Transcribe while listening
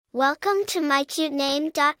Welcome to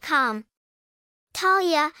mycutename.com.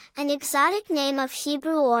 Tahlia, an exotic name of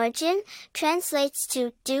Hebrew origin, translates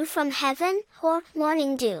to dew from heaven or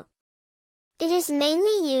morning dew. It is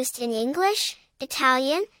mainly used in English,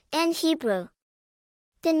 Italian, and Hebrew.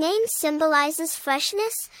 The name symbolizes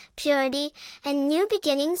freshness, purity, and new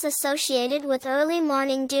beginnings associated with early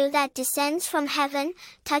morning dew that descends from heaven,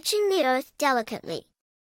 touching the earth delicately.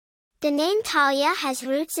 The name Tahlia has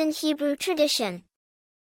roots in Hebrew tradition.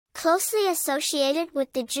 Closely associated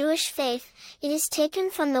with the Jewish faith, it is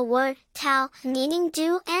taken from the word tal, meaning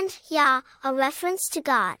dew, and Yah, a reference to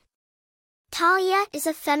God. Tahlia is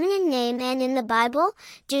a feminine name, and in the Bible,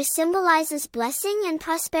 dew symbolizes blessing and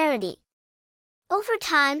prosperity. Over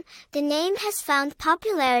time, the name has found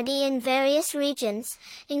popularity in various regions,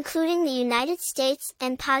 including the United States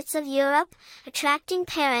and parts of Europe, attracting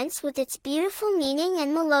parents with its beautiful meaning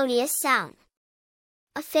and melodious sound.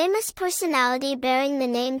 A famous personality bearing the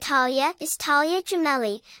name Tahlia is Tahlia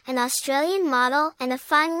Gemelli, an Australian model and a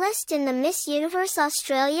finalist in the Miss Universe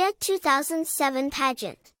Australia 2007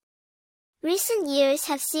 pageant. Recent years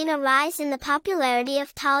have seen a rise in the popularity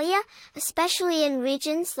of Tahlia, especially in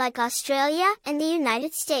regions like Australia and the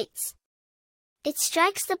United States. It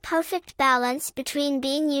strikes the perfect balance between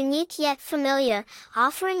being unique yet familiar,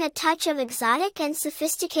 offering a touch of exotic and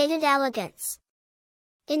sophisticated elegance.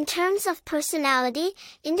 In terms of personality,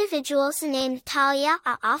 individuals named Tahlia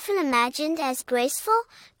are often imagined as graceful,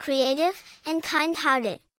 creative, and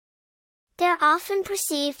kind-hearted. They're often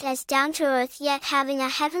perceived as down-to-earth yet having a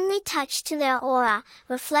heavenly touch to their aura,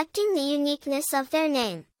 reflecting the uniqueness of their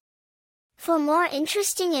name. For more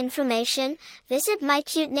interesting information, visit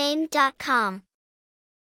mycutename.com.